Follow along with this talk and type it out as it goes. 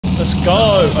Let's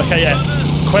go. Okay,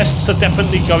 yeah. Quests are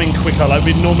definitely going quicker. Like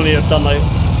we normally have done. Like,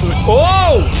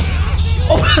 oh!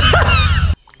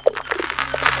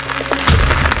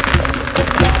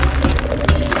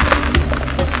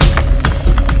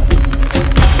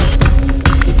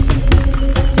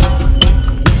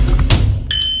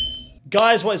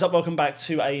 Guys, what is up? Welcome back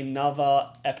to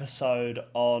another episode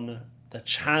on the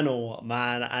channel,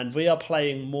 man. And we are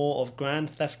playing more of Grand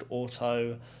Theft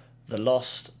Auto, The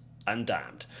Lost and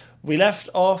Damned. We left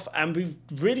off and we've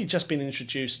really just been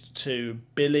introduced to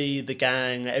Billy, the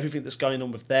gang, everything that's going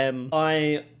on with them.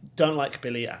 I don't like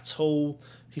Billy at all.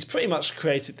 He's pretty much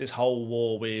created this whole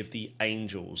war with the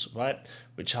Angels, right?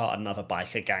 Which are another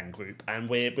biker gang group. And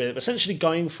we're essentially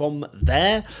going from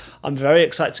there. I'm very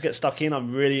excited to get stuck in.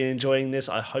 I'm really enjoying this.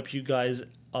 I hope you guys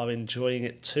are enjoying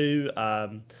it too.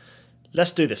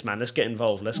 Let's do this, man. Let's get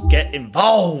involved. Let's get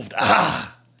involved.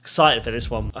 Excited for this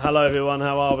one. Hello, everyone.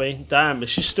 How are we? Damn,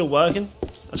 is she still working?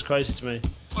 That's crazy to me.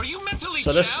 Are you mentally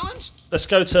challenged? Let's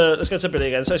go to Billy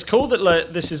again. So it's cool that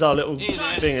like this is our little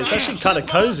thing. It's actually kind of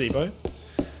cozy, bro.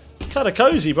 Kind of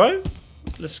cozy, bro.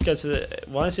 Let's go to the.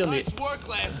 Why is he on the? Nice work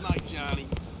last night, Johnny.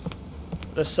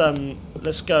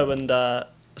 Let's go and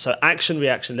so action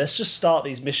reaction. Let's just start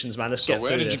these missions, man. Let's get through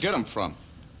this. So where did you get them from?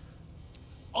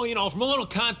 Oh, you know, from a little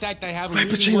contact I have, Ray he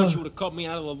really Pacino. wants you to cut me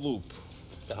out of the loop.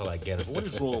 The hell I get it. But what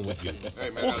is wrong with you? Hey,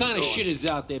 man, what kind of shit is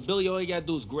out there, Billy? All you gotta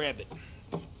do is grab it.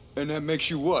 And that makes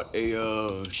you what?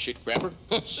 A shit grabber?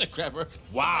 Shit grabber.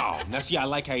 Wow. Now see, I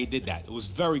like how you did that. It was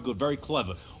very good, very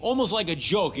clever. Almost like a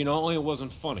joke, you know, only it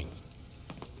wasn't funny.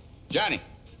 Johnny,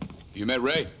 you met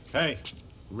Ray? Hey.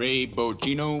 Ray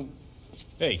Bocino?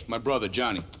 Hey. My brother,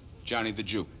 Johnny. Johnny the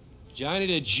Jew. Johnny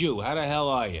the Jew, how the hell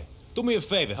are you? Do me a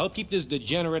favor, help keep this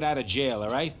degenerate out of jail, all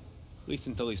right? At least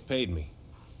until he's paid me.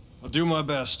 I'll do my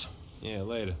best. Yeah,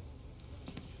 later.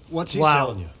 What's he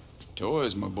selling you?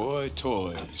 Toys, my boy,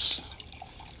 toys.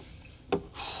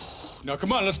 Now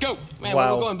come on, let's go. Man,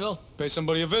 where we going, Bill? Pay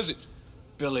somebody a visit.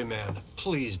 Billy, man,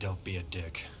 please don't be a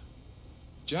dick.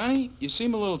 Johnny, you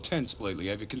seem a little tense lately.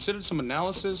 Have you considered some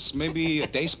analysis? Maybe a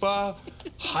day spa?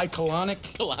 High colonic?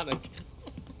 Colonic.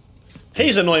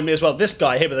 He's annoying me as well. This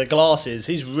guy here with the glasses,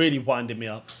 he's really winding me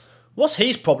up. What's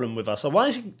his problem with us? Or why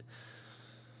is he?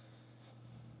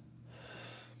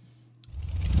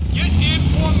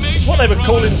 It's what they would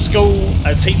call in school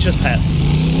a teacher's pet.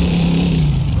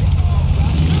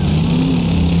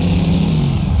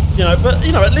 You know, but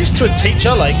you know, at least to a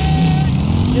teacher, like,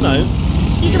 you know,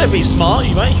 you're gonna be smart,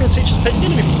 right? You're a teacher's pet. You're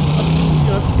gonna be,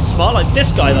 you know, be smart. Like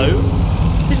this guy though,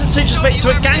 he's a teacher's pet to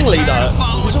a gang leader.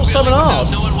 He's also an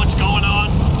arse. Knowing what's going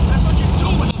on. That's what you do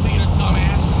with a leader,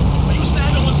 dumbass. Are you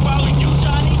sad no one's following you,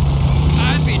 Johnny?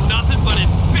 I'd be nothing but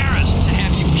embarrassed to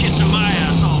have you kissing my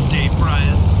ass all day,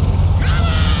 Brian.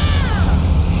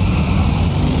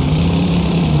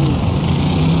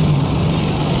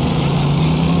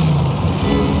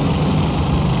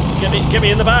 Get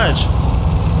me in the badge.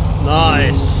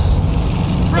 Nice.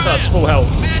 Look, that's full health.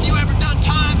 Man, you ever done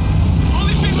time?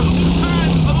 Only people who do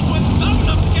time are the ones dumb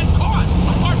enough to get caught.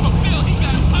 Apart from Bill, he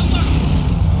got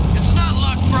unlucky. It's not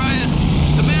luck, Brian.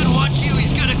 The man wants you.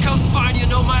 He's gonna come find you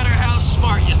no matter how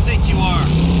smart you think you are.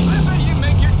 I bet you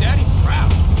make your daddy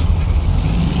proud.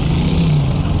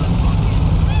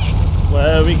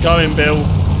 Where are we going, Bill?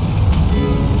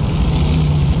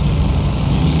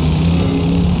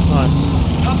 Nice.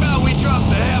 How about we drop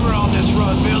the hammer on this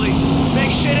run, Billy? Make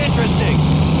shit interesting.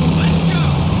 Let's go.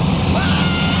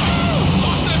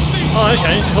 Lost MC. Oh,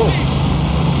 okay, cool.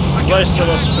 I got Where's the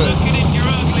tired lost of spirit? looking at your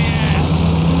ugly ass.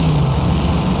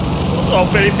 Oh,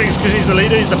 Billy thinks because he's the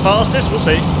leader, he's the fastest. We'll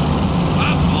see.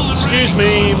 I'm pulling Excuse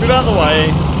rank. me, move out the way.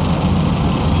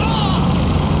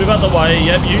 Move out the way.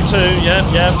 Yep, you too. Yep.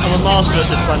 I'm a master at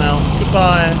this by now.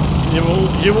 Goodbye. You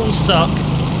all suck.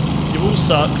 You all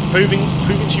suck. Proving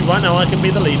to you right now I can be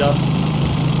the leader.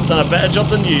 I've done a better job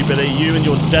than you, Billy. You and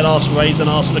your dead ass raisin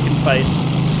ass looking face.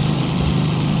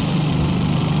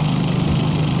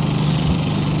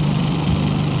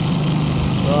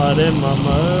 Riding my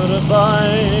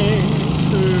motorbike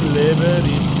through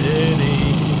Liberty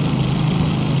City.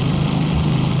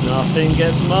 Nothing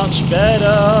gets much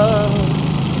better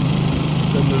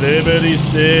than Liberty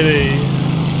City.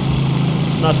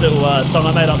 Nice little song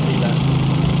I made up for you there.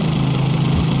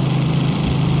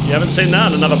 You haven't seen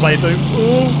that in another playthrough?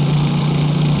 Ooh.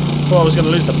 Thought I was going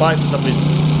to lose the bike for some reason.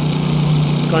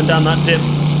 Going down that dip.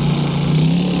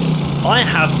 I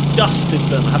have dusted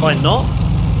them, have I not?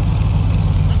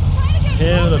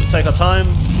 Here, let's take our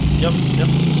time. Yep.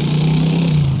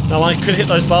 Now I could hit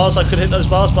those bars, but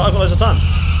I've got loads of time.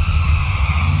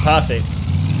 Perfect.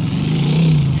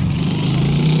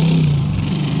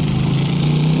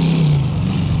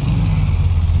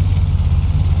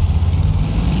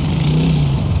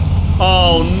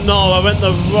 no, I went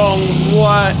the wrong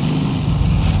way.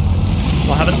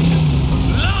 I haven't.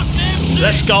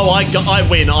 Let's go. I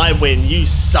win. You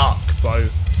suck, bro.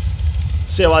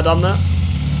 See how I done that?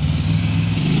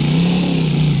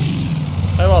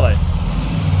 Where are they?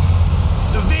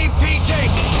 The VP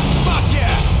takes. Fuck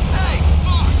yeah. Hey,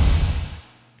 fuck.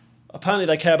 Apparently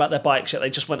they care about their bikes, yet they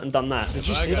just went and done that. Did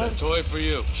you see that? a toy for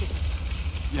you.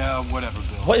 Yeah, whatever,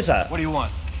 Bill. What is that? What do you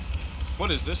want?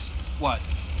 What is this? What?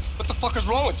 What the fuck is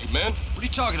wrong with you, man? What are you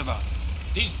talking about?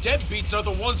 These deadbeats are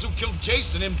the ones who killed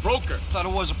Jason in Broker. Thought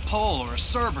it was a Pole or a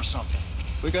Serb or something.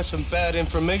 We got some bad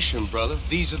information, brother.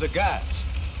 These are the guys.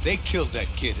 They killed that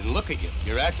kid, and look at you.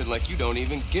 You're acting like you don't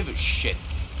even give a shit.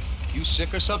 You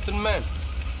sick or something, man?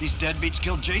 These deadbeats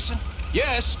killed Jason?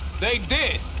 Yes, they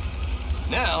did.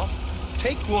 Now,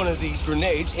 take one of these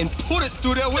grenades and put it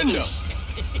through their window.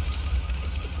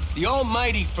 The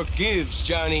Almighty forgives,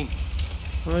 Johnny.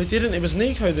 No, he didn't. It was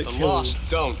Nico that The killed. lost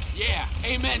don't. Yeah,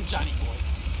 amen, Johnny boy.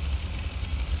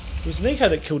 It was Nico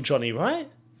that killed Johnny, right?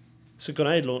 It's a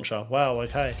grenade launcher. Wow.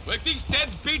 Okay. Wake these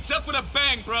deadbeats up with a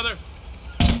bang, brother.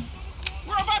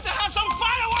 We're about to have some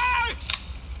fireworks!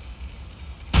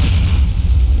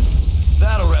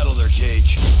 That'll rattle their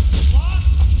cage.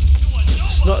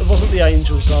 It's not. It wasn't the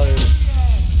Angel Zone.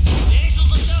 The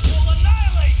angels of death will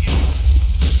annihilate you!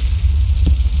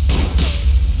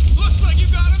 Looks like you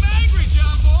got him angry,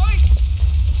 John boy.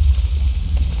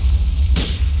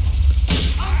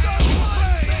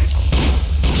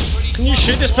 Can you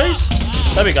shoot this, please?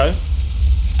 There we go.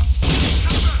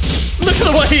 Look at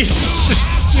the way he's just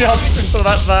jumped into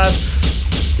that van.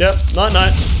 Yep.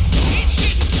 Night.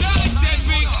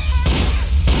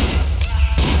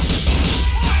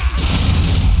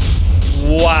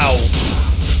 Wow.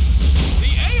 The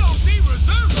AOP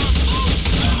reserves are full.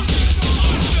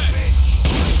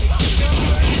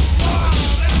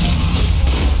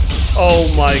 Oh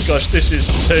my gosh, this is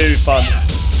too fun.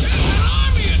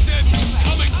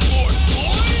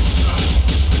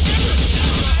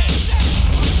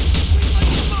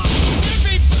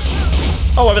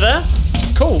 Oh, over there?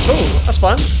 Cool. That's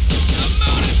fun.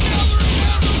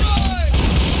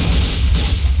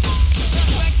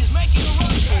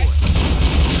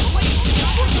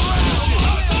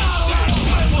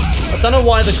 I don't know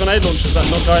why the grenade launcher's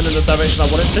not going in the direction I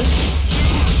want it to.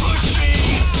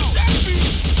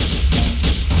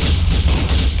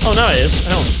 Oh, now it is.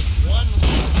 Hang on.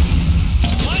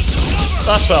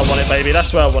 That's where I want it, baby.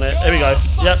 That's where I want it. Here we go.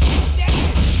 Yep.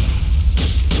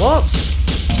 What?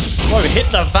 Whoa,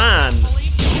 hit the van.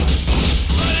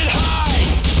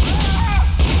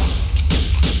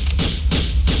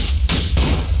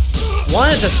 Why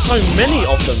is there so many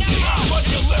of them?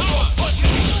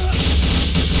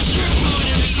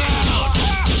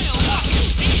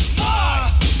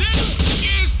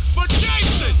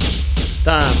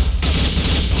 Damn.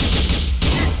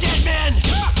 You're dead, man.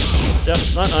 Yep,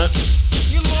 no.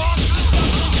 You lost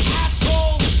something,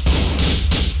 asshole.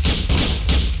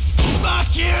 Fuck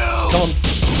you. Come on.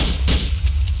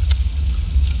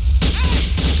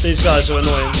 These guys are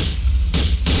annoying.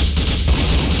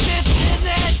 This is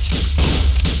it.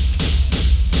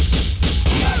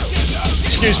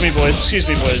 Excuse me,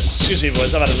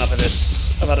 boys. I've had enough of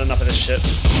this. I've had enough of this shit.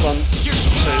 1, 2.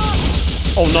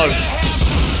 Oh no.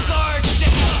 Scorched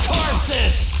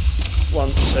corpses. 1,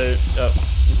 2. Yep.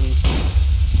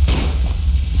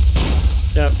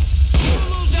 Yep.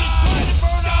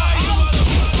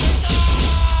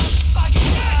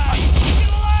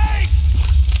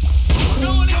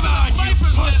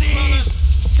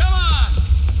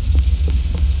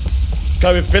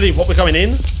 Go with Billy. What, we're going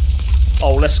in?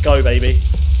 Oh, let's go, baby.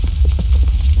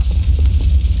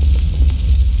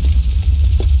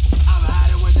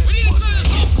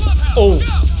 Oh.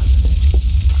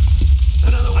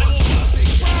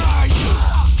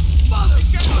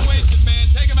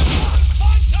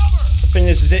 Thing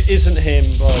is it isn't him,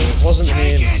 bro. It wasn't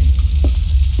him.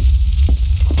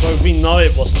 Bro, we know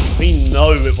it wasn't. We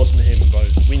know it wasn't him, bro.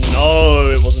 We know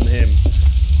it wasn't him.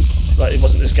 Like, it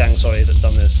wasn't this gang, sorry, that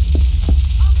done this.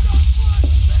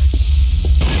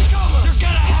 You're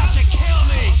gonna have to kill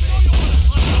me.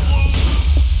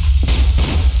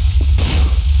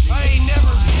 I ain't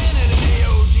never been in an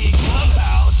AOD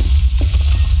clubhouse.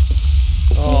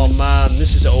 Oh man,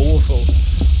 this is awful.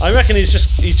 I reckon he's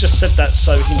just said that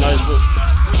so he knows what.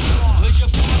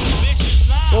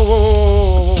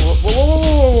 Whoa.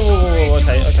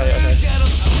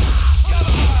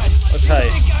 Okay.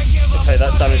 Okay,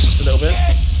 that damaged just a little bit.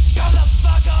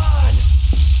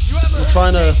 We're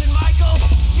trying to.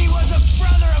 He was a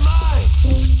brother of mine.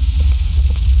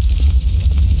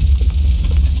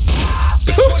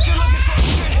 That's what you're looking for,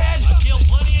 shithead. I killed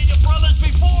plenty of your brothers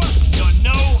before.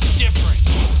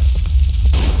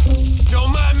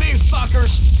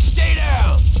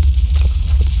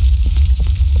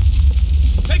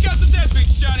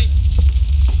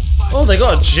 Oh, they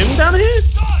got a gym down here?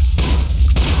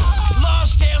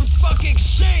 Lost damn fucking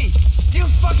sea! You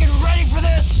fucking ready for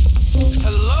this?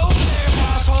 Hello there,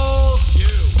 assholes!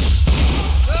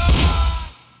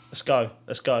 Let's go.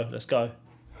 Let's go. Let's go.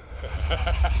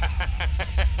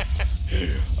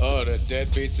 Oh, the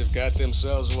deadbeats have got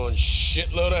themselves one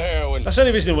shitload of heroin. That's the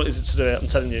only reason he wanted to do it. I'm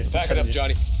telling you. Back it up,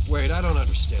 Johnny. Wait, I don't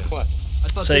understand. What? I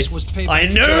thought See, this was payback. I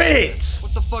for knew justice. it!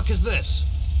 What the fuck is this?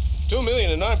 2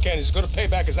 million in arm candy is as good a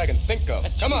payback as I can think of.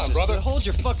 Come on, Jesus, brother. man, hold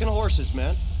your fucking horses,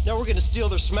 man. Now we're gonna steal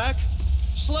their smack?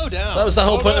 Slow down. That was the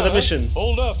whole Hold point on, of the huh? mission.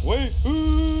 Hold up, wait.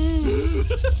 Ooh.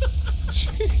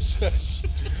 Jesus.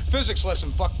 Physics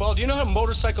lesson, fuckball. Do you know how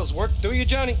motorcycles work, do you,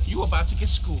 Johnny? You about to get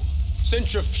schooled.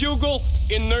 Centrifugal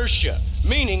inertia,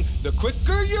 meaning the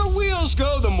quicker your wheels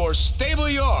go, the more stable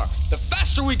you are. The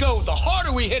faster we go, the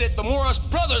harder we hit it, the more us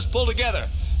brothers pull together.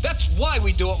 That's why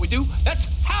we do what we do. That's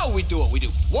how we do what we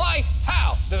do. Why?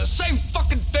 How? They're the same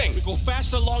fucking thing. We go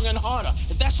faster, longer, and harder,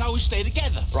 and that's how we stay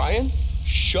together. Brian,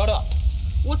 shut up.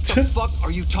 What the fuck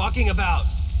are you talking about?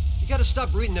 You gotta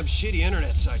stop reading them shitty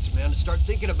internet sites, man, and start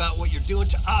thinking about what you're doing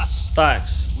to us.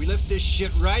 Facts. We lift this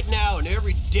shit right now, and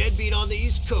every deadbeat on the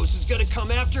East Coast is gonna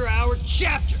come after our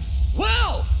chapter.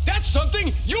 Well, that's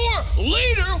something your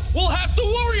leader will have to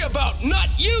worry about, not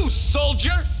you,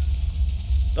 soldier.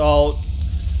 Oh,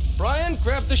 Brian,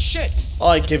 grab the shit.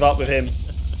 I give up with him.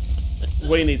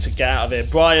 We need to get out of here.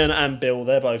 Brian and Bill,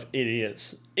 they're both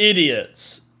idiots.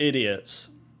 Idiots. Idiots.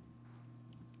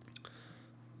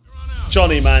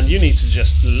 Johnny, man, you need to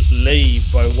just leave,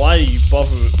 bro. Why are you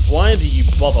bothering? Why do you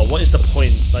bother? What is the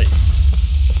point? Like,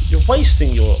 you're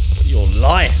wasting your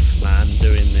life, man,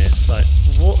 doing this. Like,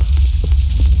 what?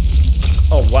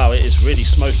 Oh, wow, it is really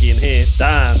smoky in here.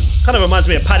 Damn. Kind of reminds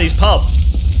me of Paddy's Pub.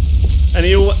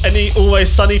 Any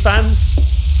Always Sunny fans?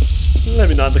 Let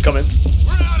me know in the comments.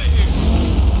 We're out of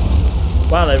here.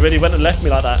 Wow, they really went and left me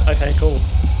like that. Okay, cool.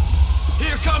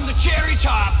 Here come the cherry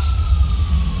tops.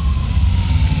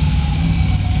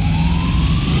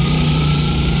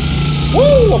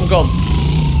 Woo! I'm gone.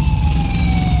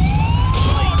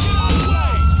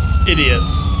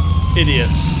 Idiots.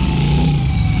 Idiots.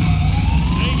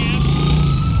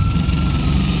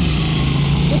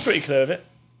 We're pretty clear of it.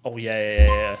 Oh,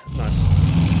 yeah. Nice.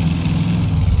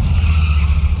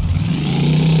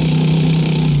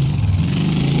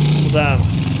 Damn.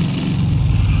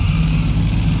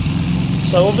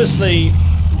 So, obviously,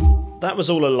 that was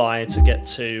all a lie to get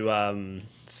to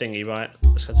thingy, right?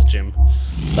 Let's go to gym.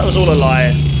 That was all a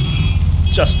lie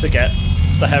just to get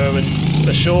the heroin,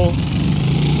 for sure.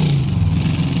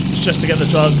 It's just to get the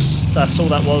drugs. That's all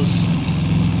that was.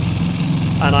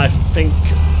 And I think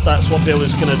that's what Bill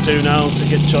is going to do now to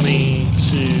get Johnny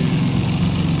to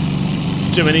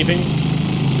do anything.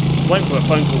 I'm waiting for a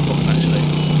phone call from him, actually.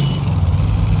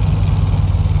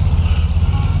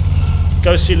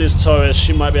 Go see Liz Torres.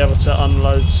 She might be able to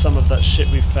unload some of that shit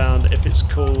we found. If it's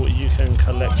cool, you can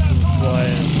collect from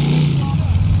Brian.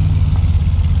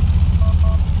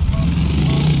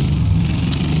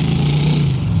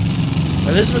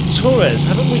 Elizabeth Torres,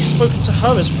 haven't we spoken to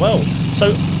her as well?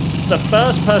 So the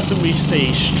first person we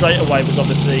see straight away was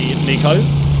obviously Nico.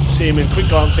 See him in quick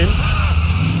glancing.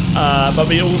 But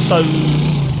we also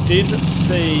did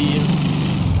see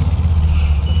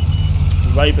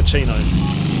Ray Bacino.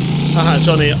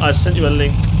 Johnny, I've sent you a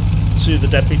link to the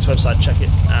Deadbeats website. Check it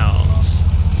out.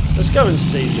 Let's go and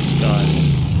see this guy.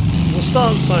 We'll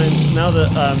start saying now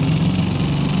that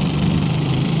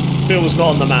Bill's not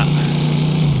on the map.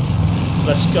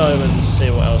 Let's go and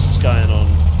see what else is going on.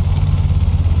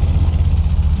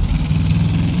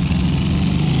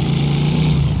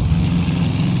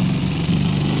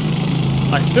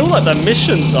 I feel like the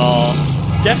missions are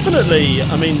definitely,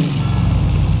 I mean,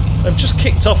 they've just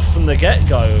kicked off from the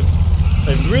get-go.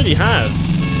 They really have.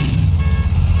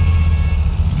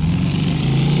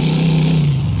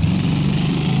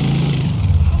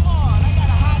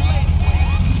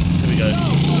 Here we go.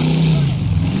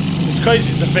 It's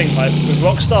crazy to think, like, with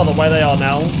Rockstar the way they are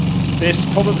now, this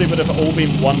probably would have all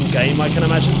been one game, I can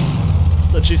imagine.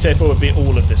 The GTA 4 would be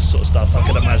all of this sort of stuff, I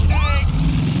can imagine.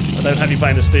 I don't have you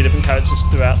playing as 3 different characters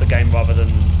throughout the game rather than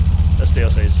as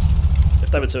DLCs. If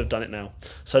they were to have done it now.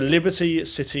 So, Liberty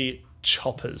City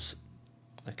Choppers.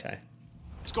 Okay.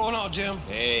 What's going on, Jim?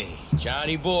 Hey,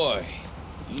 Johnny boy.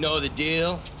 You know the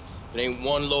deal? If it ain't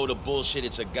one load of bullshit,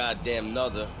 it's a goddamn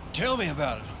nother. Tell me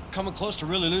about it. I'm coming close to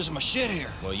really losing my shit here.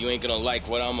 Well, you ain't gonna like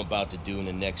what I'm about to do in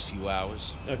the next few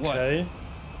hours. Okay.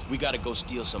 We gotta go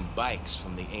steal some bikes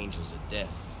from the Angels of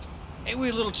Death. Ain't we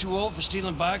a little too old for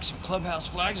stealing bikes and clubhouse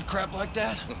flags and crap like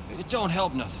that? It don't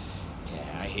help nothing.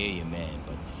 Yeah, I hear you, man,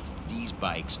 but these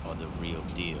bikes are the real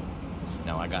deal.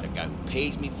 Now I got a guy who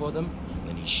pays me for them, and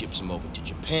then he ships them over to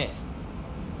Japan.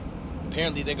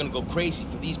 Apparently they're gonna go crazy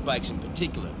for these bikes in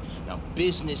particular. Now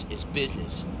business is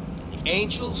business. And the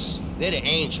angels, they're the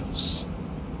angels.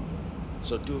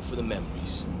 So do it for the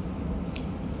memories.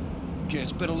 Okay,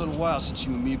 it's been a little while since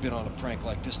you and me have been on a prank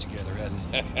like this together, hasn't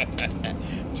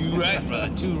it? Too right,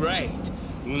 brother, too right.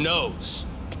 Who knows?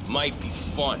 Might be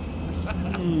fun.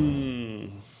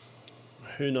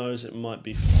 Who knows, it might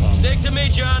be fun. Stick to me,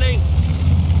 Johnny.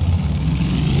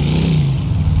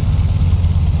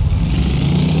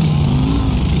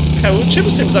 Okay, well, Jim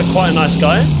seems like quite a nice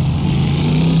guy.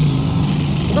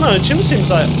 I don't know, Jim seems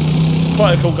like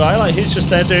quite a cool guy. Like, he's just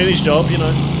there doing his job, you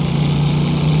know.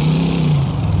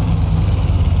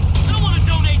 I want to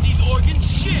donate these organs.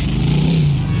 Shit.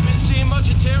 You been seeing much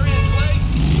of Terry and Clay?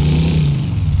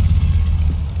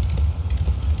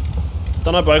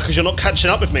 Don't know, bro, because you're not catching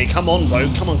up with me. Come on, bro.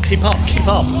 Come on, keep up, keep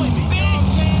up.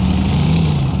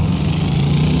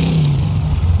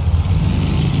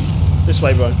 This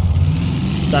way, bro.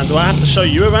 Dan, do I have to show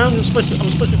you around? I'm supposed to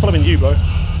be following you, bro.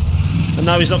 And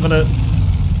now he's not gonna. Good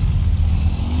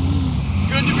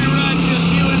to be riding just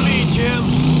you and me, Jim.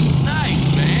 Nice,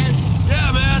 man.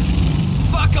 Yeah, man.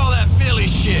 Fuck all that Billy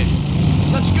shit.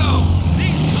 Let's go.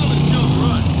 These colors don't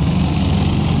run.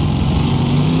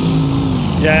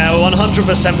 Yeah,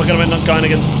 100% we're gonna end up going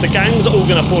against. The gang's all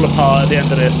gonna fall apart at the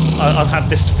end of this. I have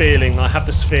this feeling. I have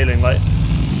this feeling like.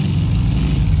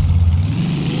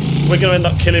 We're gonna end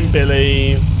up killing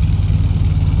Billy.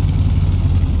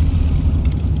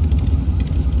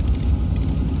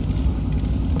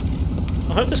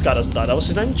 I hope this guy doesn't die. That was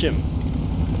his name, Jim.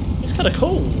 He's kind of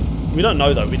cool. We don't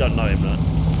know though. We don't know him. Right?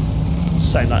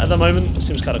 Just saying that at the moment, it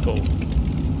seems kind of cool.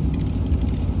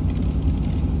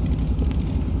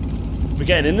 We're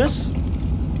getting in this.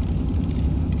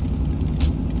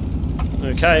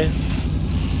 Okay.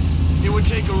 It would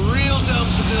take a real dumb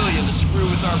civilian to screw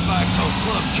with our bikes on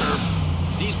Club Turf.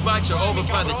 These bikes are over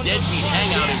by the deadbeat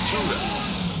hangout in Tura.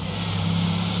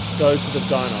 Go to the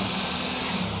diner.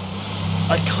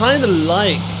 I kind of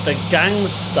like the gang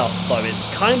stuff though. It's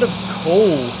kind of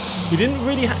cool. We didn't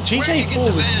really have Where'd you GTA get 4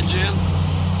 the was. van, Jim?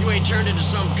 You ain't turned into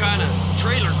some kind of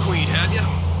trailer queen, have you?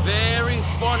 Very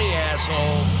funny,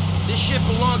 asshole. This shit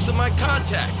belongs to my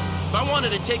contact. If I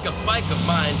wanted to take a bike of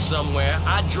mine somewhere,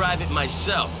 I'd drive it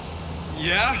myself.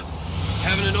 Yeah?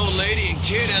 Having an old lady and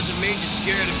kid hasn't made you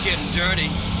scared of getting dirty.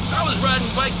 I was riding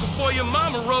bikes before your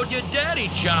mama rode your daddy,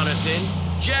 Jonathan.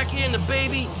 Jackie and the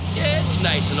baby, yeah, it's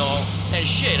nice and all. And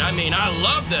shit, I mean, I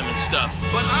love them and stuff,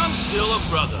 but I'm still a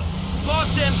brother.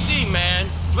 Lost MC, man,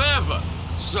 forever.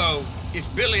 So, if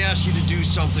Billy asked you to do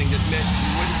something that meant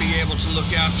you wouldn't be able to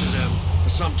look after them for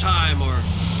some time, or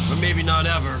maybe not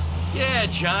ever. Yeah,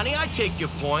 Johnny, I take your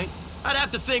point. I'd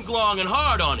have to think long and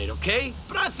hard on it, okay?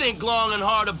 But I think long and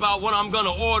hard about what I'm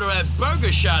gonna order at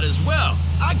Burger Shot as well.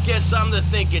 I guess I'm the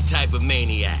thinking type of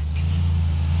maniac.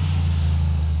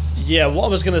 Yeah, what I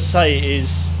was gonna say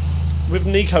is, with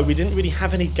Nico, we didn't really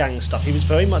have any gang stuff. He was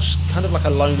very much kind of like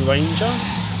a lone ranger.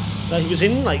 Like, he was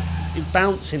in like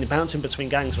bouncing between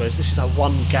gangs, whereas this is like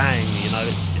one gang. You know,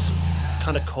 it's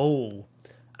kind of cool,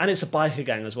 and it's a biker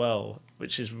gang as well,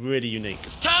 which is really unique.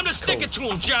 It's time to stick it to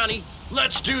him, Johnny.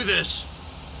 Let's do this.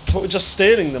 But we're just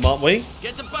stealing them, aren't we?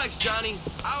 Get the bikes, Johnny.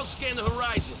 I'll scan the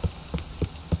horizon.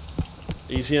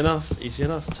 Easy enough, easy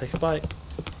enough. Take a bike.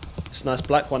 It's a nice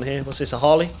black one here. What's this, a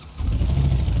Harley?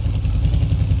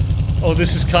 Oh,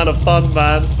 this is kind of fun,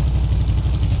 man.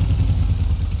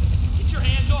 Get your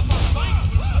hands off our bike.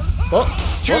 What?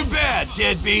 Too bad,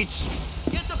 deadbeats.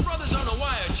 Get the brothers on the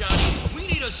wire, Johnny. We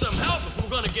need us some help if we're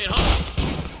gonna get home.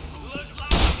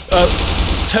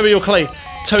 Terry or Clay?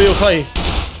 Terry or Clay?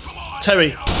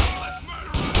 Terry.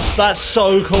 That's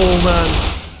so cool, man.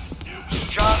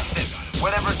 Jonathan,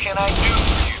 whatever can I do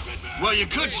for you? Well, you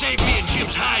could save me and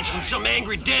Jim's hides from some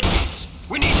angry deadbeats.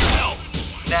 We need your help.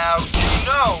 Now, you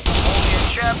know, only a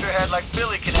chapter head like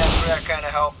Billy can ask for that kind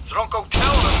of help, so don't go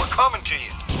telling them we're coming to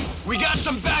you. We got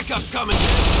some backup coming,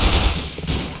 Jim.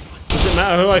 Does it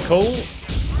matter who I call?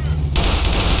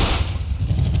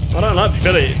 I don't like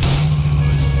Billy.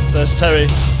 There's Terry.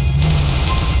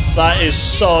 That is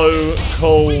so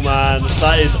cool, man.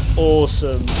 That is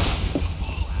awesome.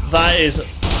 That is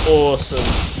awesome.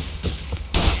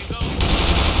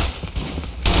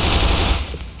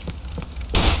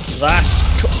 That's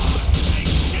cool.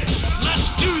 Let's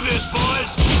do this,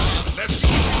 boys. Let's do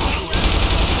it.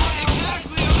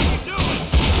 Exactly how we do it.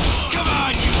 Come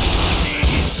on, you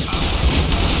thieves.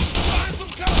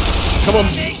 Come on.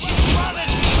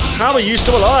 How are you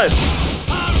still alive?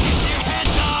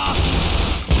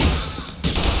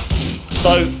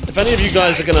 So, If any of you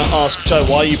guys are gonna ask Joe,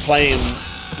 why are you playing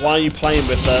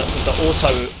with the auto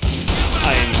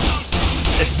aim?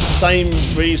 It's the same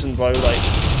reason, bro. Like,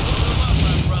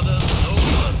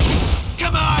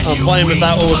 I'm playing with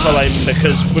that auto aim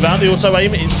because without the auto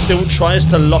aim, it still tries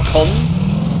to lock on,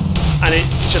 and it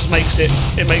just makes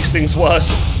things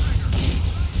worse.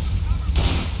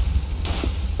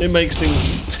 It makes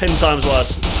things 10 times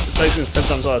worse. It makes things 10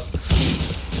 times worse.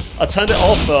 I turned it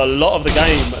off for a lot of the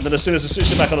game, and then as soon as I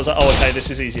switched it back on, I was like, oh, okay,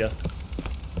 this is easier.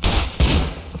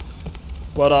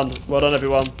 Well done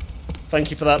everyone. Thank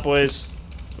you for that, boys.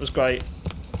 It was great.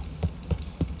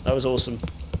 That was awesome.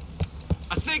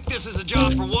 I think this is a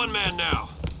job for one man now.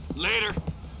 Later.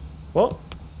 What?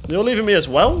 You're leaving me as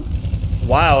well?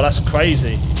 Wow, that's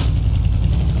crazy.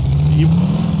 You...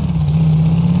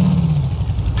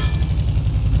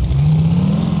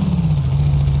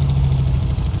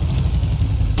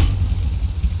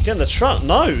 Get in the truck?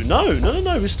 No.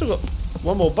 We've still got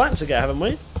one more bike to get, haven't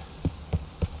we?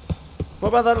 What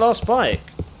about that last bike?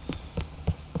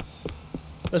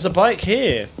 There's a bike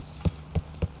here.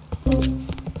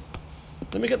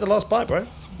 Let me get the last bike, bro.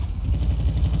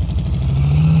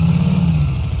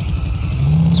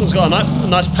 This one's got a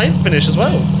nice paint finish as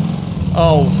well.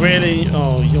 Oh, really?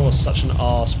 Oh, you're such an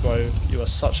arse, bro. You are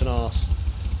such an arse.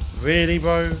 Really,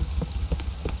 bro?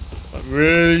 Like,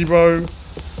 really, bro?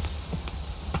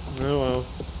 Oh, well.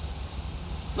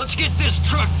 Let's get this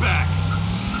truck back.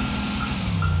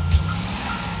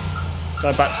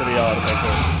 Go back to the yard, okay,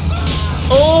 cool.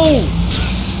 Oh!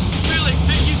 Really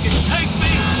think you can take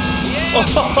me? Yeah.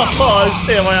 Oh, I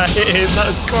see how I hit him. That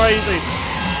was crazy.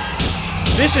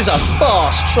 This is a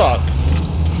fast truck.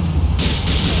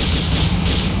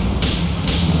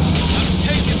 I'm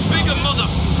taking bigger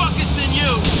motherfuckers than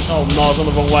you. Oh no, I've gone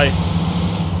the wrong way.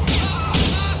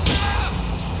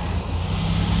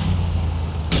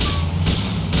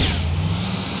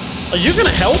 Are you gonna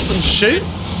help and shoot?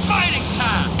 Fighting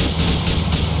time.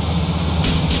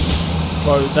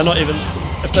 Bro, they're not even...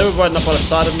 If they were riding up by the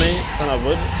side of me, then I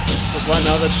would. But right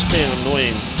now, they're just being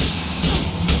annoying.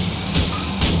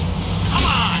 Come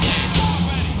on.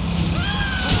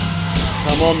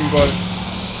 Come on, bro.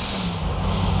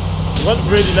 You won't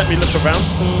really let me look around.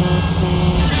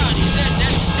 God, is that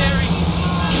necessary?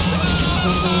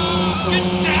 Get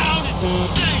down and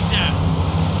stay down.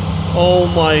 Oh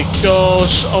my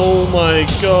gosh. Oh my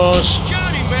gosh.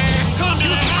 Johnny, man, come to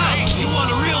the house. You want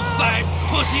a real fight,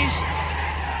 pussies?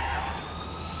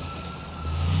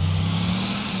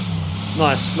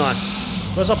 Nice, nice.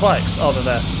 Where's our bikes? Oh, they're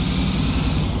there.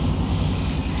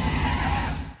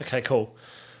 Okay, cool.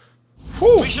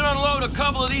 Whew. We should unload a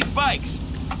couple of these bikes.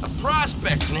 A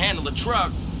prospect can handle the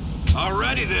truck.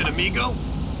 Alrighty then, amigo.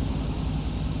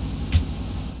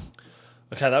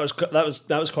 Okay, that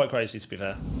was quite crazy, to be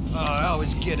fair. I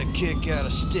always get a kick out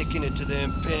of sticking it to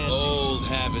them pansies. Old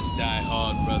habits die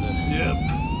hard, brother.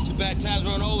 Yep. Too bad times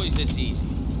weren't always this easy.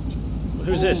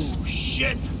 Who's this?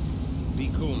 Shit. Be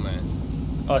cool, man.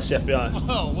 Oh, it's the FBI.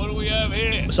 Oh, what do we have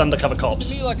here? It's undercover cops.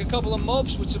 To me like a couple of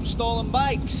mopes with some stolen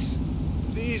bikes.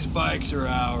 These bikes are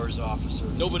ours, officer.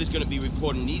 Nobody's gonna be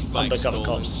reporting these bikes Undercover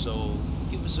stolen, cops. so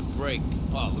give us a break.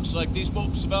 Oh, looks like these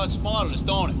mopes have outsmarted us,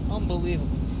 don't it? Unbelievable.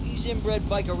 These inbred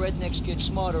biker rednecks get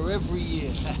smarter every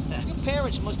year. Your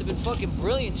parents must have been fucking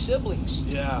brilliant siblings.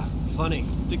 Yeah, funny.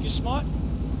 Think you're smart?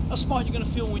 How smart you gonna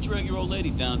feel when we drag your old lady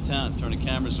downtown, turn the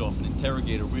cameras off, and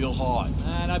interrogate her real hard?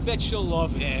 And I bet she'll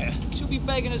love it. Yeah. She'll be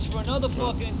begging us for another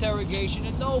fucking interrogation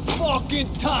in no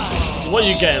fucking time. What are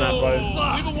you getting at,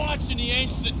 bro? We've been watching the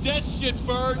Angels of Death shit,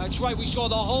 birds. That's right, we saw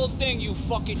the whole thing, you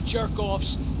fucking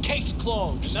jerk-offs. Case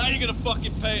closed. Now you're gonna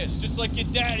fucking pay us, just like your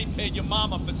daddy paid your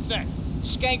mama for sex.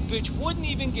 Skank bitch wouldn't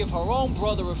even give her own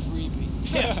brother a freebie.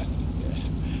 Yeah,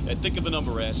 think of a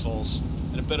number, assholes.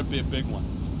 And it better be a big one.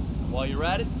 And while you're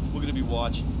at it, we're gonna be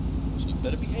watching. So you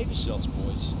better behave yourselves,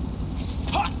 boys.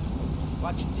 Ha!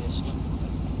 Watch this.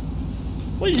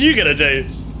 What are you gonna do?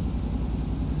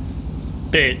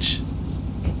 Bitch.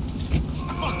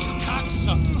 Fucking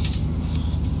cocksuckers.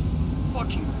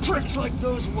 Fucking pricks like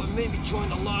those are what made me join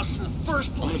the Lost in the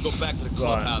first I'm gonna place. go back to the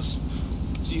clubhouse.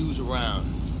 See who's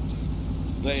around.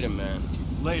 Later, man.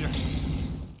 Later.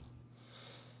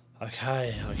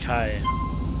 Okay.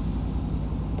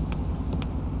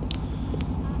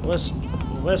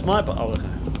 Where's my butt? Oh, okay.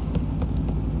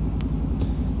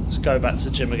 Let's go back to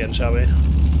Jim again, shall we?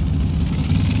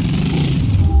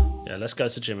 Yeah, let's go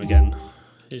to Jim again.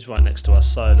 He's right next to us,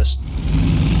 so let's...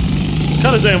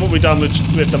 Kind of doing what we've done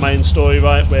with the main story,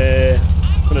 right? We're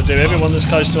going to do everyone that's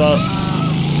close to us,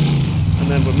 and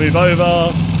then we'll move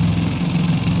over.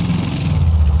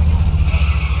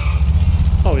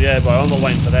 Oh yeah, bro, I'm not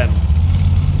waiting for them.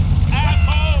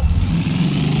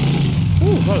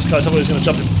 Well, this guy thought he was going to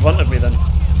jump in front of me then.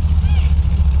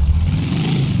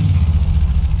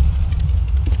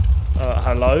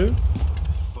 Hello?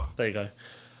 There you go.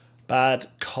 Bad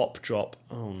cop drop.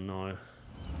 Oh no.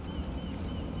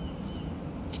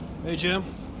 Hey, Jim.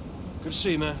 Good to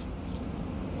see you, man.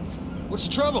 What's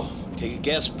the trouble? Take a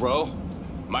guess, bro.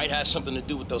 Might have something to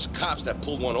do with those cops that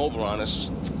pulled one over on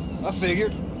us. I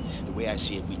figured. The way I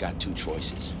see it, we got two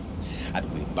choices. Either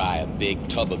we buy a big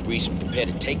tub of grease and prepare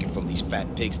to take it from these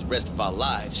fat pigs the rest of our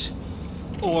lives.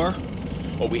 Or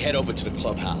we head over to the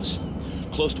clubhouse.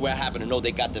 Close to where I happen to know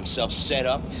they got themselves set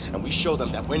up, and we show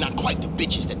them that we're not quite the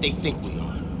bitches that they think we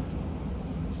are.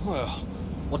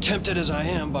 Well, tempted as I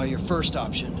am by your first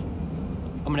option,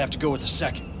 I'm gonna have to go with the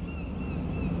second.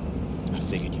 I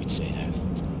figured you'd say that.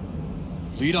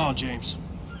 Lead on, James.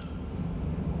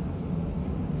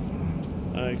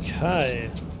 Okay.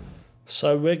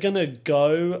 So we're gonna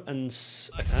go and...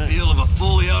 Okay. Feel of a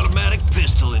fully automatic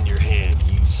pistol in your hand,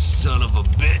 you son of a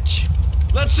bitch.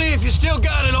 Let's see if you still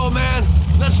got it, old man.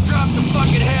 Let's drop the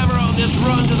fucking hammer on this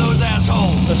run to those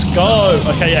assholes. Let's go.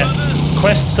 Okay, yeah.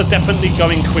 Quests are definitely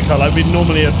going quicker, like we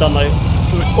normally have done. Like,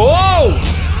 oh!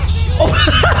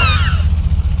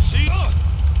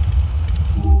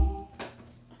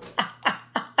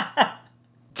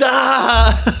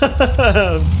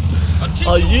 Damn!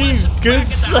 Are you good,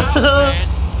 sir?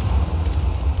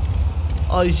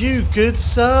 Are you good,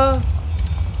 sir?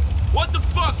 What the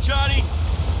fuck, Johnny?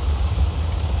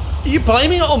 Are you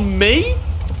blaming it on me?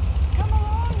 Come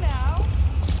along now.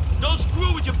 Don't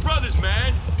screw with your brothers,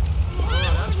 man.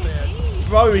 Oh, that's bad.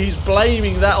 Bro, he's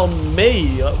blaming that on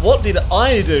me. Like, what did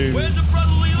I do? Where's the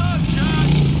brotherly love,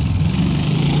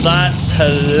 John? That's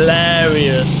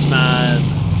hilarious, man.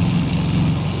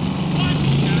 Watch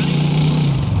it, Johnny.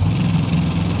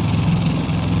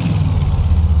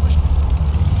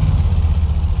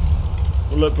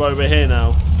 Well, look, bro, we're here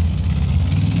now.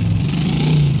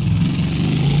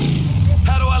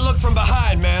 How do I look from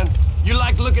behind, man? You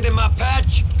like looking at my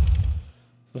patch?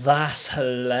 That's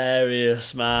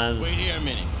hilarious, man. Wait here a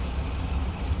minute.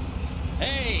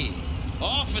 Hey,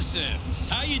 officers,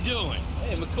 how you doing?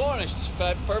 Hey, McCormick, this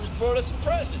fat perv's brought us a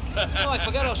present. No, I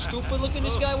forgot how stupid looking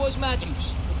this guy was,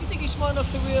 Matthews. Do you think he's smart enough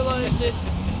to realize that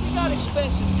we got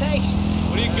expensive tastes?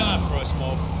 What do you got for us,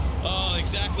 Mo? Oh,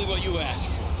 exactly what you asked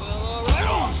for. Well, all right.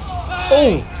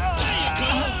 Oh!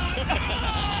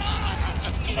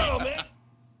 Oh, man.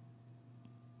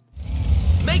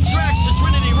 Make tracks to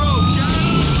Trinity Road,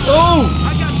 Johnny. Oh!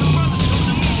 I got some brothers coming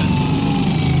to meet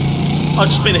us. I've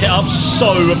just been hit up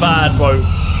so bad, bro.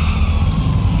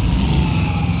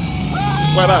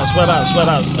 Whereabouts? Whereabouts?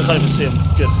 Whereabouts? I can't even see him.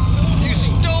 Good. You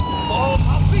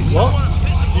stupid. What?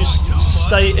 You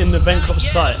stay in the Vencop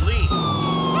site. You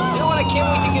know what? I can't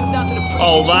wait to get him down to the precinct.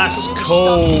 Oh, that's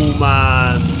cool,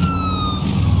 man.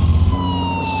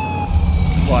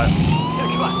 Right.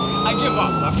 Come on, I give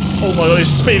up. Oh my god, he's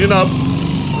speeding up.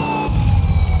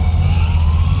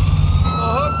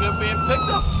 Oh, you're being picked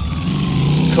up.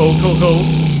 Cool, cool, cool.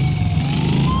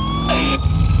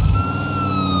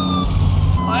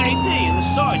 IAD in the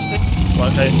Sarge.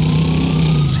 Right, okay.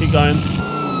 Let's keep going.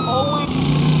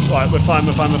 Right, we're fine,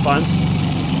 we're fine, we're fine.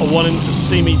 I want him to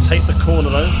see me take the corner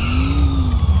though.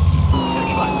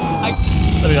 Come on,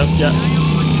 There we go, yeah.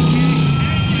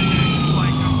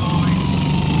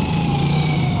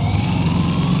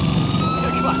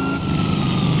 come on.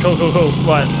 Cool, cool, cool.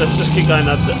 Right, let's just keep going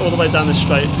now, all the way down this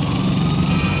straight.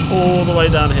 All the way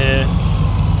down here.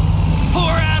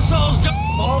 Poor assholes.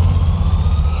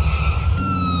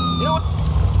 You know what?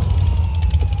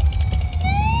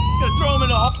 Gonna throw him in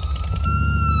the hole.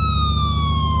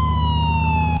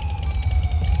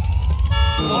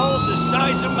 Balls the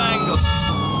size of mango.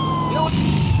 You know what?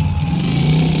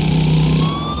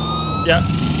 Yeah.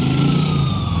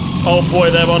 Oh boy,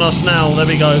 they're on us now. There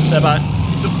we go, they're back.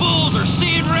 The bulls are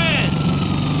seeing red.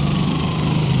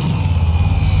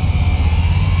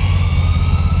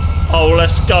 Oh,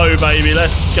 let's go, baby,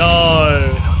 let's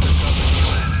go.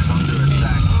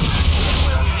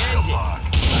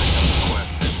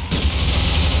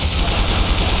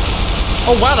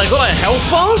 Oh wow, they got like health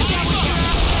bars?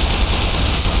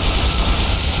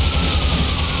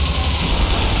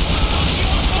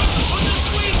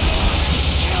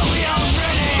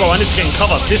 Bro, I need to get in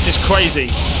cover. This is crazy.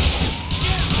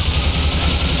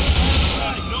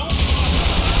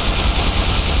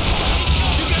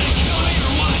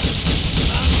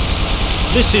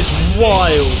 This is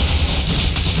wild.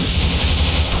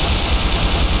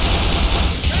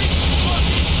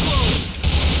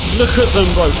 Look at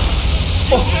them, bro.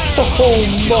 Oh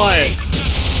my.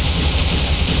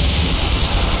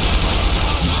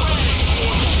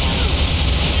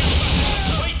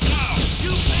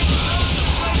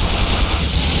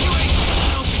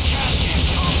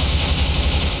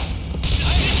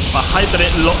 that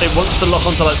it wants to lock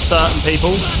onto like certain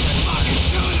people.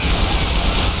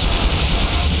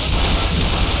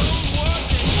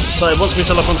 So it wants me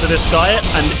to lock onto this guy,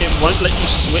 and it won't let you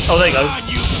switch. Oh, there you go.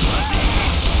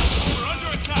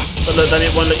 But look, then it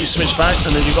won't let you switch back,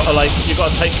 and then you gotta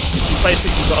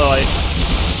basically gotta like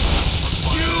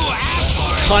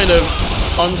kind of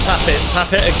untap it,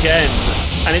 tap it again,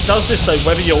 and it does this though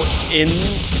whether you're in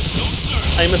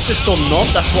aim assist or not.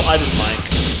 That's what I didn't like.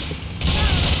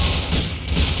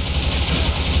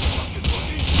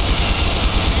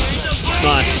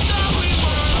 Nice.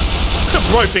 Look at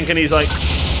bro thinking he's like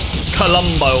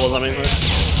Columbo or something.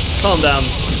 Calm down.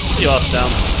 Sit your ass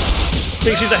down.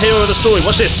 Thinks he's a hero of the story.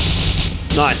 Watch this.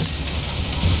 Nice.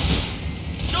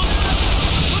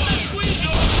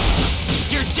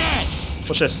 You're dead.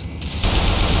 Watch this.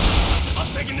 I'm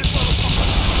taking this motherfucker.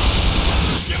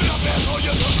 Give it up, asshole.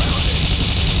 You're surrounded.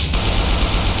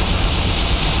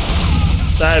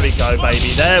 There we go, baby.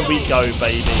 There we go,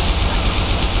 baby.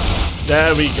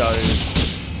 There we go.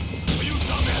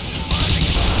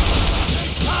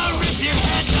 I'll rip your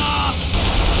heads off.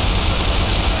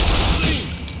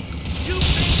 You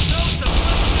think so?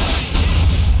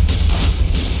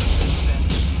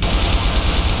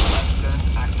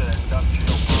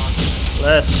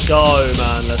 Let's go,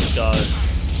 man. Let's go.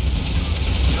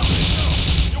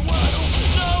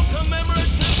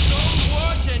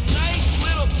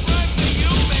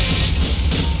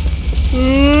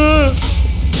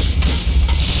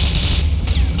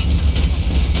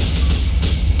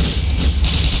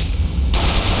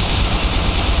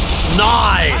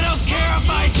 Nice! I don't care if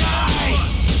I die!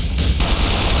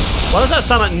 Why does that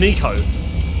sound like Nico? We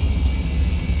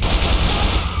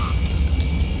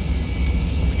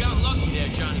got lucky there,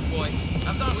 Johnny boy.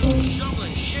 I thought we were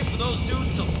shoveling shit for those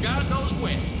dudes till God knows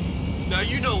when. Now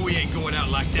you know we ain't going out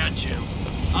like that, Jim.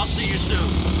 I'll see you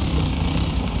soon.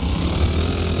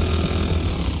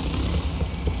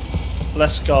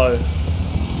 Let's go.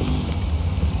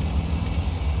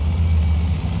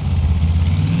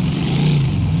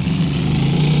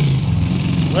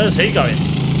 Where's he going?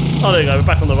 Oh, there you go. We're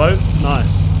back on the road.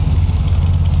 Nice.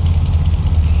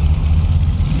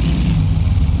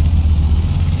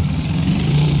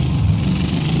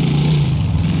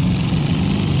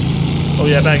 Oh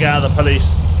yeah, better get out of the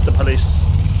police. The police.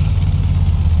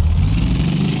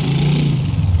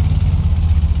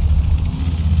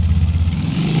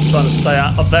 Trying to stay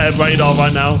out of their radar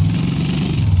right now.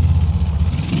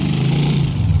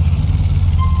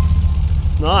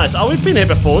 Nice. Oh, we've been here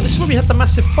before. This is where we had the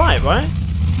massive fight, right?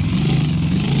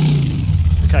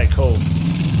 Okay, cool.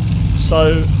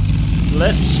 So,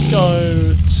 let's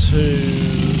go to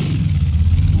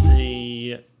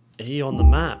the E on the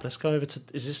map. Let's go over to...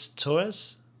 Is this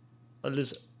Torres?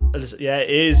 Yeah, it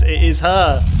is. It is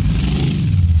her.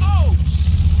 Oh,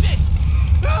 shit!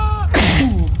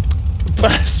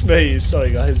 Bless me.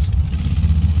 Sorry, guys.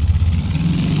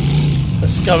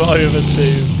 Let's go over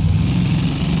to...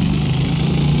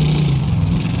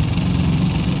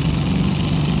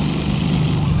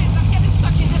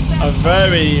 a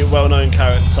very well-known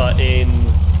character in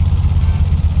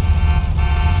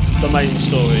the main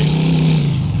story.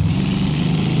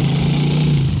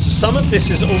 So some of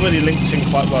this is already linked in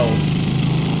quite well.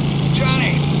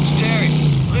 Johnny, it's Terry.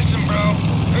 Listen, bro.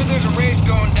 Heard there's a race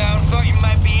going down. Thought you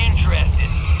might be interested.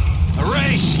 A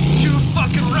race? Too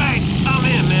fucking right. I'm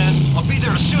in, man. I'll be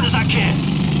there as soon as I can.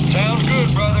 Sounds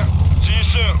good, brother. See you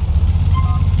soon.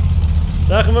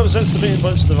 Larkin represents the meeting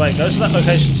points of the race. Go to that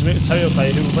location to meet with Terry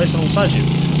O'Clay, who will race alongside you.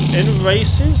 In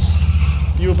races,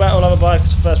 you will battle other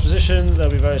bikes for first position.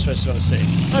 There'll be various races on the city.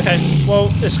 Okay,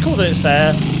 well, it's cool that it's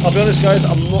there. I'll be honest, guys,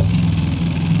 I'm not...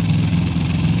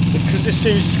 Because this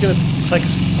series is going to take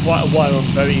us quite a while, I'm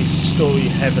very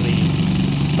story-heavily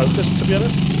focused, to be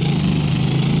honest.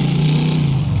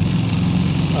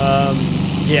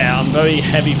 Yeah, I'm very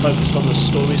heavy focused on the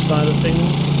story side of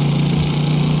things.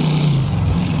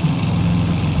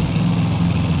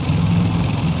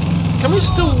 Can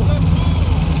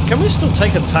we still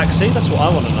take a taxi? That's what I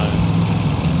want to know.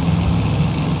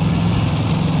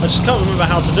 I just can't remember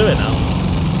how to do it now.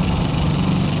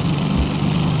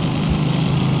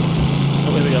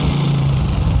 Oh, here we go.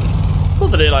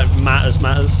 Not that it like matters.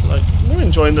 Like we're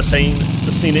enjoying the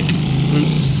scenic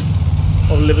routes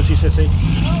of Liberty City.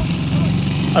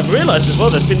 I've realised as well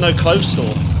there's been no clothes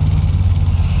store.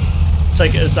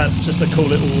 Take it as that's just a cool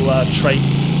little trait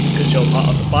because you're part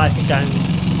of the biker gang.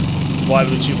 Why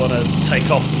would you want to take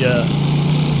off your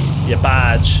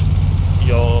badge,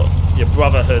 your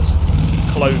brotherhood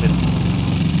clothing?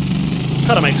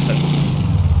 Kind of makes sense.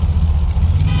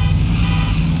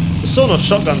 The sawn-off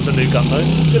shotgun's a new gun though.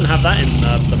 Didn't have that in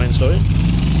the main story.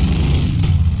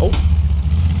 Oh.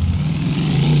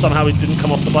 Somehow we didn't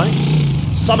come off the bike.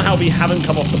 Somehow we haven't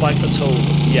come off the bike at all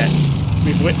yet.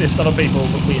 We've witnessed other people,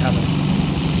 but we haven't.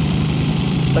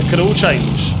 That could all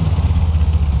change.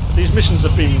 These missions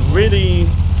have been really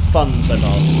fun so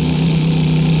far.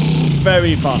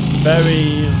 Very fun.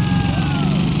 Very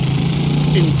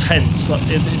intense. Like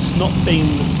it's not been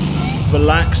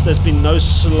relaxed. There's been no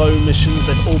slow missions.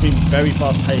 They've all been very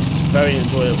fast paced. It's very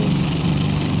enjoyable.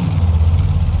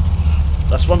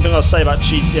 That's one thing I'll say about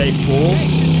GTA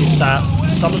 4 is that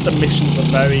some of the missions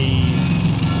are very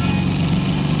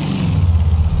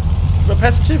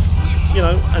repetitive, you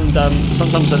know, and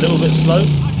sometimes a little bit slow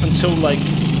until like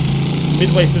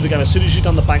midway through the game. As soon as you've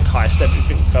done the bank heist,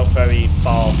 everything felt very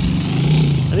fast.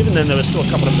 And even then, there were still a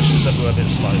couple of missions that were a bit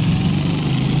slow.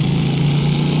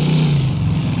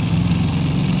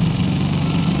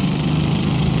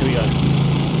 Here we go.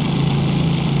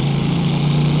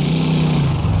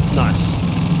 Nice.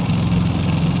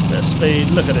 Bit of speed.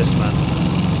 Look at this, man.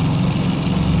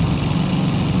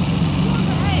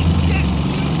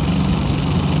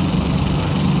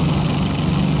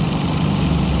 Nice.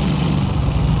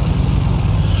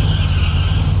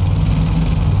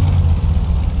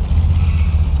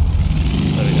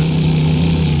 There we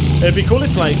go. It'd be cool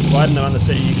if, like, riding around the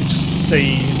city, you could just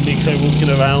see Niko walking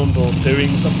around or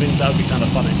doing something. That would be kind of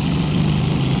funny.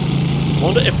 I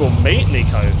wonder if we'll meet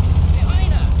Niko.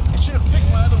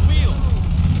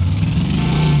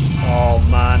 Oh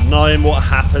man, knowing what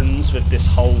happens with this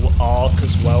whole arc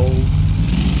as well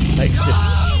makes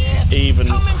this even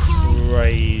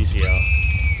crazier.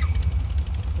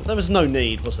 There was no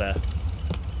need, was there?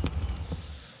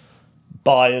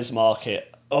 Buyer's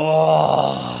market.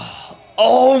 Oh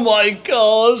my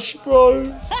gosh, bro.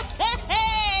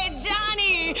 Hey,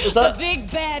 Johnny! Is that the big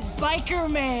bad biker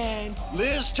man?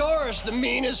 Liz Torres, the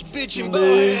meanest bitch in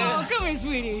Liz. Oh, come here,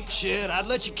 sweetie. Shit, I'd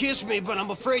let you kiss me, but I'm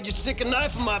afraid you'd stick a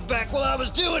knife in my back while I was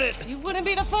doing it. You wouldn't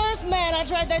be the first man I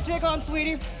tried that trick on,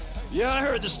 sweetie. Yeah, I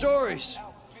heard the stories.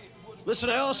 Listen,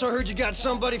 I also heard you got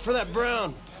somebody for that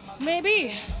Brown.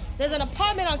 Maybe. There's an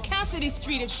apartment on Cassidy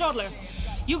Street in Shortler.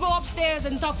 You go upstairs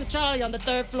and talk to Charlie on the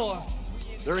 3rd floor.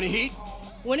 There any heat?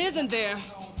 One isn't there.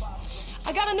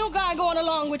 I got a new guy going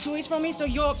along with you. He's from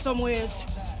Eastern Europe somewheres.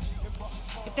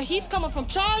 If the heat's coming from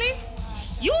Charlie,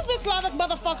 use this Slavic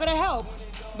motherfucker to help.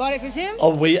 But if it's him, Are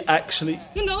we actually?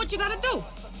 you know what you gotta do.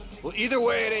 Well, either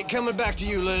way, it ain't coming back to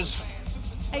you, Liz.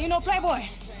 Hey, you know Playboy?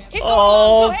 He's going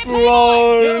Oh, along too. Hey,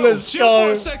 Playboy! bro, let's Chill for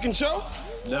go. a second, Joe.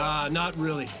 Nah, not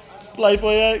really.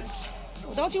 Playboy X.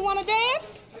 Well, don't you want to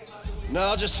dance? No,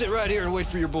 I'll just sit right here and wait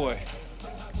for your boy.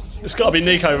 It's got to be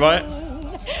Niko, right?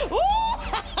 Ooh!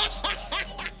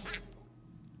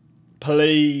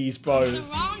 Please, bro.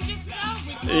 Surround yourself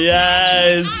with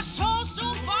Yes.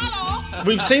 social follow.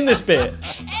 We've seen this bit.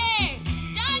 Hey,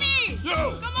 Johnny!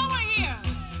 Yo! Come over here.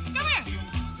 Come here.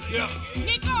 Yeah.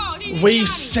 Nico, this is We've Johnny.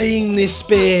 seen this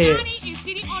bit. Johnny is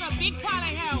sitting on a big pile of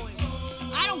heroin.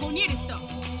 I don't go near this stuff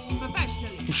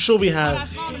professionally. I'm sure we But I have.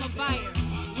 found him a buyer.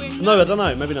 We're No, I not- don't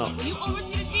know. Maybe not. Will you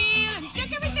oversee the deal and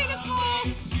check everything is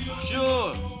cool?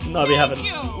 Sure. No, we haven't. Thank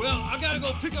you. Well, I gotta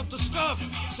go pick up the stuff,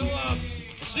 so, I'll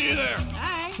see you there.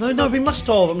 All right. No, we must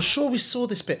have. I'm sure we saw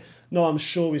this bit. No, I'm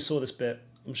sure we saw this bit.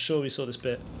 I'm sure we saw this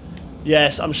bit.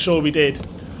 Yes, I'm sure we did.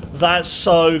 That's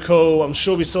so cool. I'm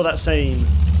sure we saw that scene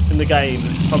in the game.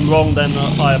 If I'm wrong, then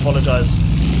I apologise.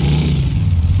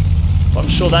 But I'm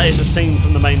sure that is a scene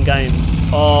from the main game.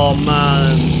 Oh,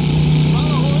 man.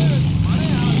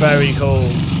 Very cool.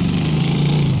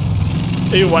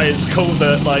 Either way, it's cool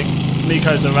that, like,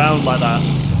 Niko's around like that.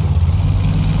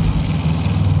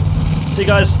 See,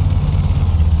 guys,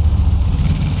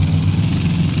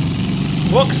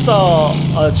 Rockstar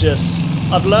are just...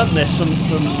 I've learned this from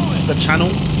the channel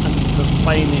and from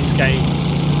playing these games.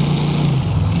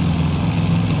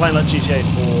 From playing like GTA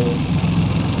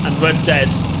 4 and Red Dead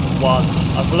 1.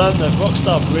 I've learned that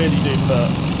Rockstar really do put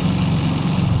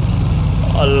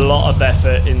a lot of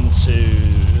effort into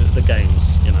the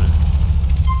games, you know.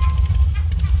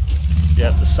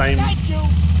 Yeah, the same.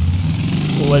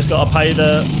 Always got to pay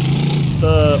the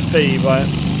fee, right?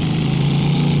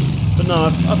 But no,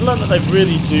 I've learned that they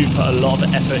really do put a lot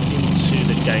of effort into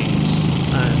the games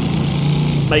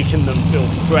and making them feel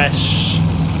fresh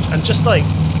and just like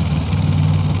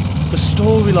the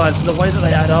storylines and the way that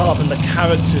they add up and the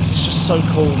characters. It's just so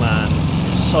cool, man.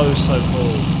 It's so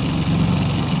cool.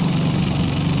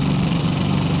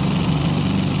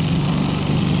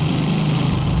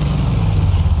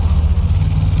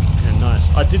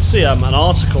 I did see an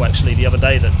article actually the other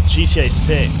day that GTA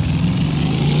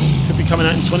 6 could be coming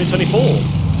out in 2024.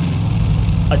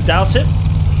 I doubt it,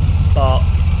 but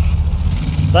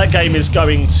That game is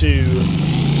going to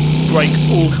break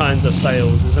all kinds of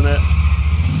sales, isn't it?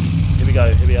 Here we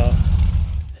go. Here we are.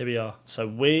 Here we are. So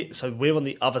we're on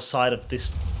the other side of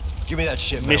this. Give me that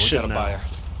shit, man. Mission We got a now. buyer.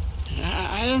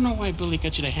 I don't know why Billy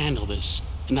got you to handle this,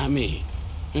 and not me.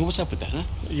 I mean, what's up with that, huh?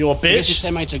 You're a I guess you bitch.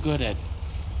 Semites are good at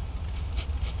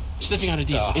sniffing out a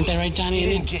deal. Ain't that right, Johnny? He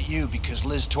didn't get you because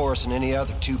Liz Torres and any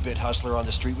other two-bit hustler on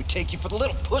the street would take you for the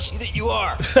little pussy that you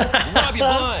are. And rob you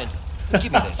blind.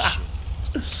 Give me that shit.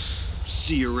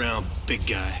 See you around, big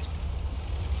guy.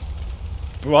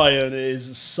 Brian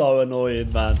is so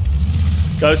annoying, man.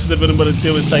 Go to the building where the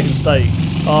deal is taking stake.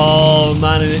 Oh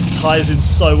man, and it ties in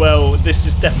so well. This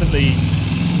is definitely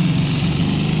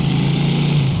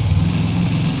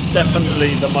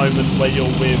the moment where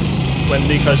you're with when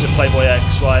Nico's with Playboy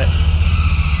X, right?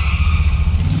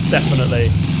 Definitely.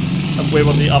 And we're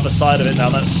on the other side of it now.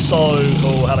 That's so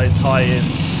cool how they tie in.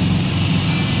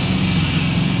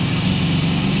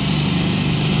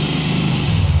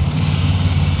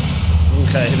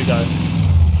 Okay, here we go.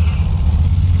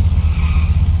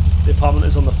 The apartment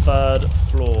is on the 3rd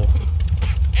floor.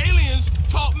 Aliens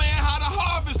taught man how to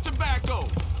harvest tobacco.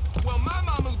 Well, my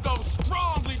mama's ghost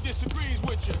strongly disagrees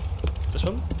with you. This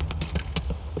one?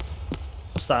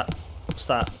 What's that? What's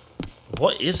that?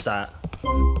 What is that?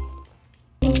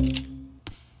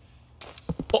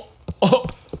 Oh!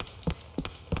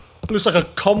 Looks like a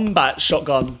combat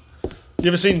shotgun. You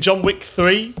ever seen John Wick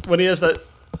 3 when he has that?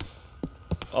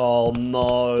 Oh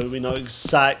no, we know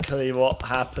exactly what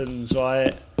happens,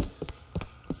 right?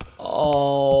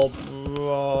 Oh,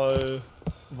 bro.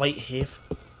 Wait here.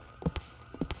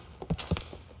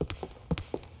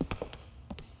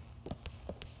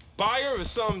 Buyer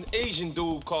is some Asian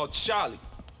dude called Charlie.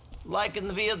 Like in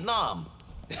Vietnam.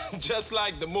 Just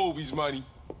like the movies, money.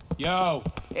 Yo.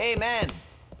 Hey, man.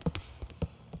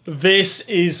 This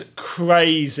is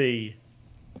crazy.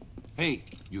 Hey,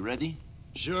 you ready?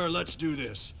 Sure, let's do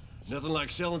this. Nothing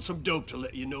like selling some dope to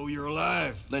let you know you're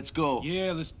alive. Let's go.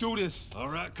 Yeah, let's do this. All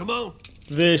right, come on.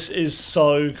 This is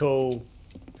so cool.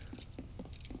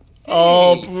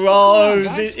 Oh, bro,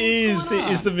 this is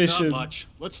the mission. Not much.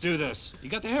 Let's do this. You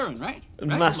got the heroin, right? The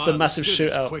massive let's do this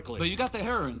shootout. quickly. But you got the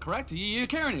heroin, correct? You're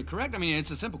carrying it, correct? I mean,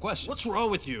 it's a simple question. What's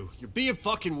wrong with you? You're being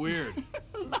fucking weird.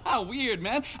 Not weird,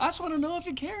 man. I just want to know if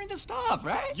you're carrying the stuff,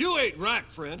 right? You ain't right,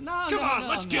 friend. No, Come on,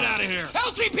 let's get out of here.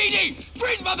 LCPD!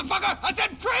 Freeze, motherfucker! I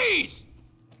said freeze!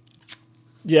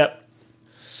 Yep.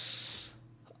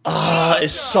 Ah,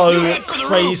 it's so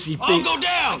crazy I'll big. go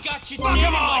down. Got you Fuck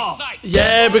him all.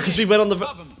 Yeah, because we went on the.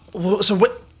 So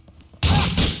where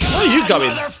are you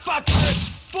going? Motherfuckers!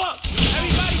 Fuck!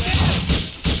 Everybody down!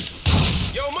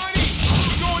 Yo, money!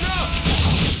 We going up!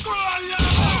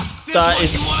 That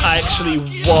is actually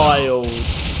wild.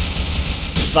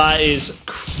 That is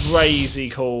crazy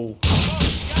cool. Come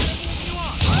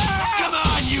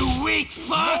on, you weak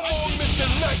fucks! Oh, Mr.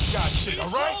 Nice Guy shit,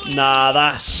 alright? Nah,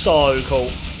 that's so cool.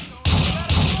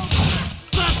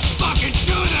 Let's fucking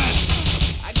do this!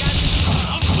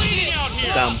 I'm bleeding out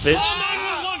here. Down, bitch.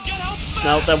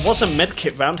 Now, there was a med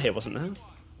kit round here, wasn't there?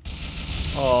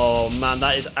 Oh, man,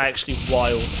 that is actually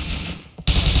wild.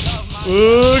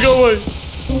 Go away.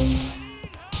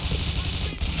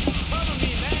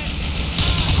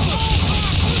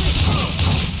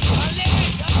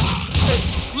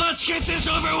 Let's get this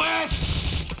over with!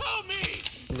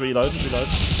 Reload.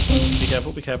 Be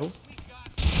careful, be careful.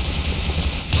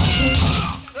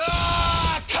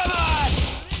 Ah, come on!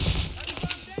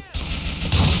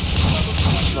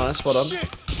 Nice, spot on.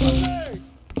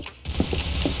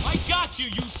 I got you,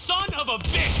 you son of a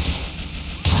bitch!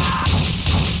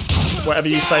 Whatever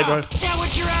you say, bro. That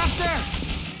what you're after?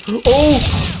 Oh!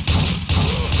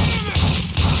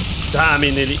 Damn,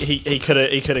 he could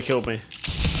have killed me.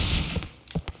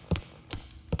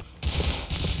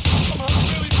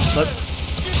 Nope.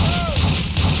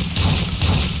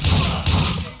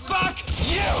 Fuck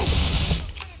you!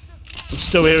 I'm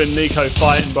still hearing Nico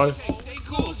fighting, bro. Hey,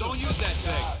 cool, don't use that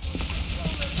thing.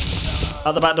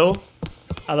 Out the back door.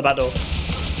 Out the back door.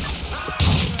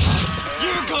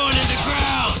 You're going in the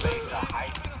ground!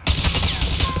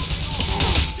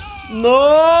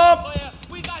 No!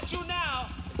 We got you now.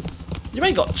 You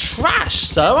ain't got trash,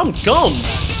 sir. I'm gone.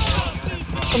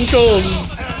 I'm gone.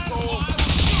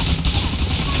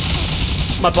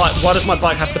 My bike. Why does my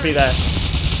bike have to be there?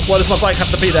 Why does my bike have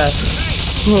to be there?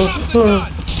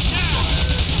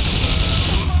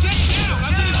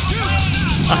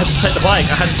 I had to take the bike.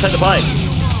 I had to take the bike. I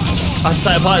had to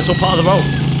take the bike. It's all part of the role.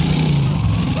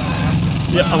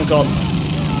 Yep, I'm gone.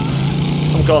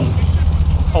 I'm gone.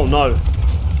 Oh no.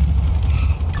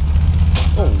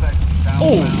 Oh.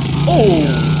 Oh.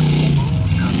 Oh.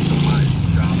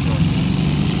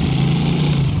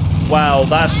 Wow,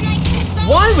 that's...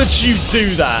 Why would you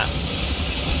do that?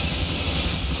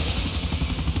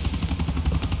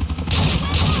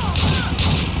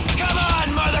 Come on,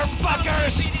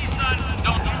 motherfuckers!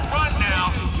 Don't you run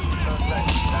now.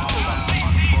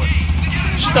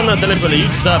 She's done that deliberately. You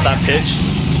deserve that pitch.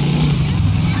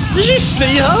 Did you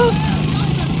see her?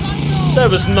 There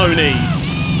was no need.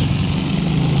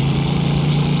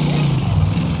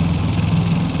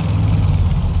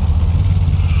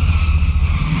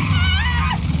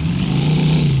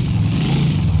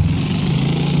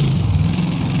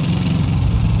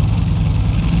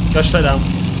 Go straight down.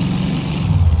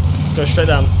 Go straight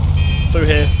down. Through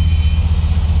here.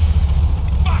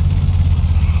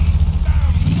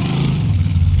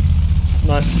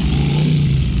 Nice.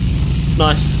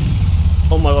 Nice.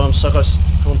 Oh my god, I'm so close.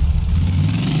 Come on.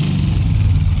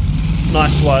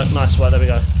 Nice work, nice work. There we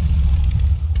go.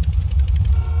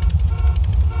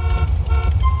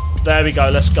 There we go.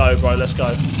 Let's go, bro. Let's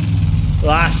go.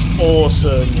 That's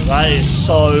awesome. That is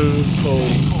so cool.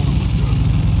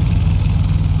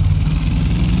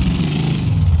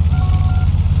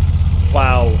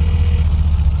 Wow.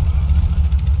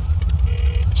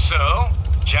 So,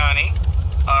 Johnny,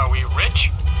 are we rich?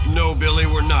 No, Billy,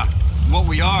 we're not. What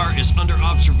we are is under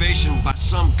observation by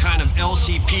some kind of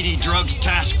LCPD drugs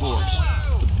task force.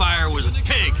 The buyer was a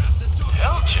pig.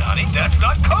 Hell, Johnny, that's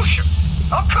not kosher.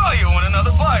 I'll call you when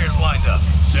another buyer's lined up.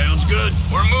 Sounds good.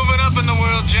 We're moving up in the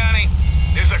world, Johnny.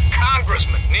 There's a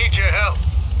congressman needs your help.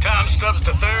 Tom Stubbs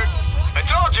III. I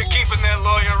told you keeping that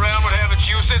lawyer around would have its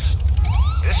uses.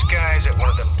 This guy's at one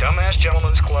of them dumbass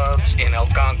gentlemen's clubs in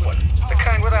Algonquin. The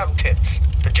kind without tits.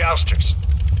 The jousters.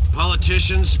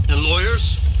 Politicians and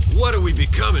lawyers? What are we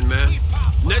becoming, man?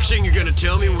 Next thing you're gonna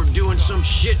tell me we're doing some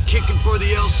shit kicking for the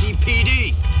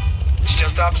LCPD. It's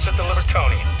just opposite the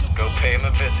Libertonian. Go pay him a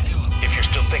visit. If you're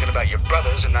still thinking about your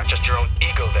brothers and not just your own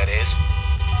ego, that is.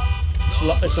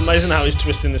 It's amazing how he's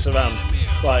twisting this around.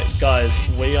 Right, guys,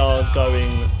 we are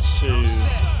going to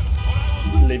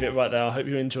leave it right there. I hope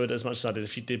you enjoyed it as much as I did.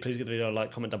 If you did, please give the video a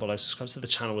like, comment down below, subscribe to the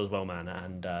channel as well, man,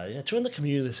 and yeah, join the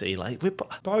community. Like, we're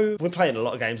playing a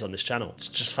lot of games on this channel. It's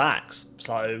just facts.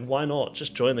 So why not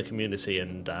just join the community?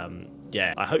 And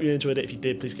yeah, I hope you enjoyed it. If you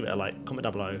did, please give it a like, comment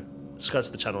down below, subscribe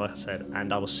to the channel, like I said,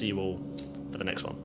 and I will see you all for the next one.